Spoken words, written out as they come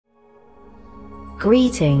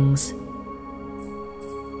Greetings.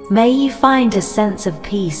 May you find a sense of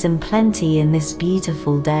peace and plenty in this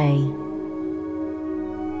beautiful day.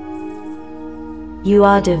 You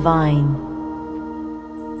are divine.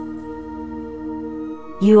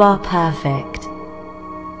 You are perfect.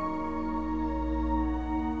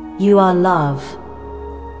 You are love.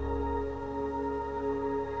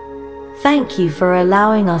 Thank you for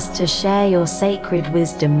allowing us to share your sacred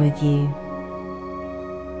wisdom with you.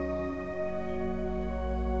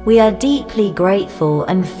 We are deeply grateful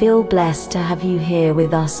and feel blessed to have you here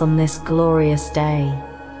with us on this glorious day.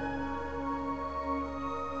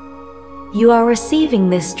 You are receiving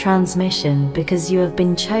this transmission because you have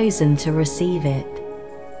been chosen to receive it.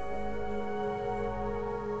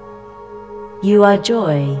 You are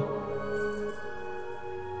joy.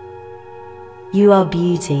 You are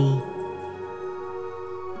beauty.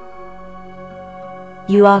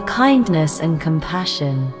 You are kindness and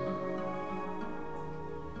compassion.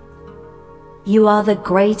 You are the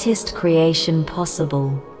greatest creation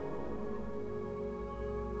possible.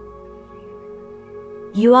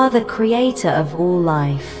 You are the creator of all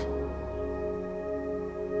life.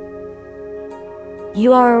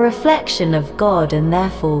 You are a reflection of God and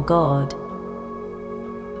therefore God.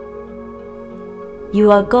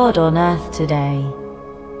 You are God on earth today.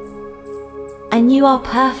 And you are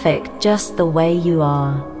perfect just the way you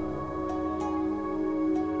are.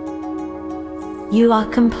 You are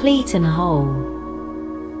complete and whole.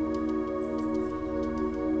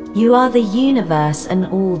 You are the universe and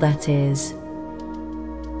all that is.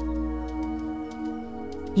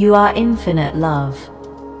 You are infinite love,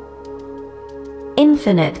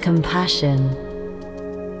 infinite compassion.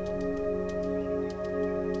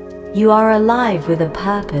 You are alive with a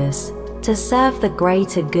purpose to serve the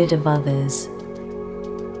greater good of others,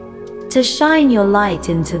 to shine your light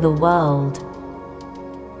into the world,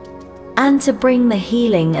 and to bring the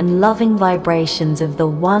healing and loving vibrations of the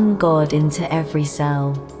one God into every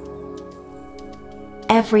cell,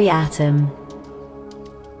 every atom,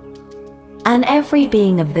 and every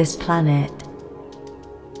being of this planet,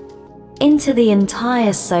 into the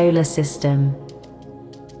entire solar system,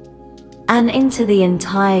 and into the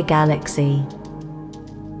entire galaxy,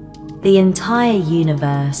 the entire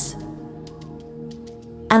universe,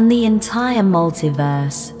 and the entire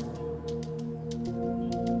multiverse.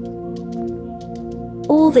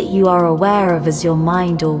 All that you are aware of as your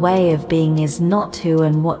mind or way of being is not who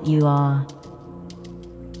and what you are.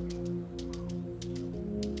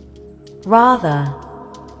 Rather,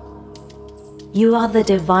 you are the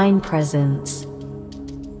divine presence,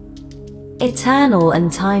 eternal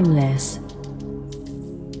and timeless,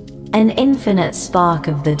 an infinite spark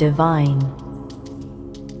of the divine,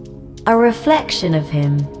 a reflection of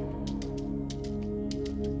Him.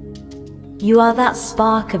 You are that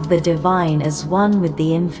spark of the divine as one with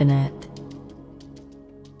the infinite.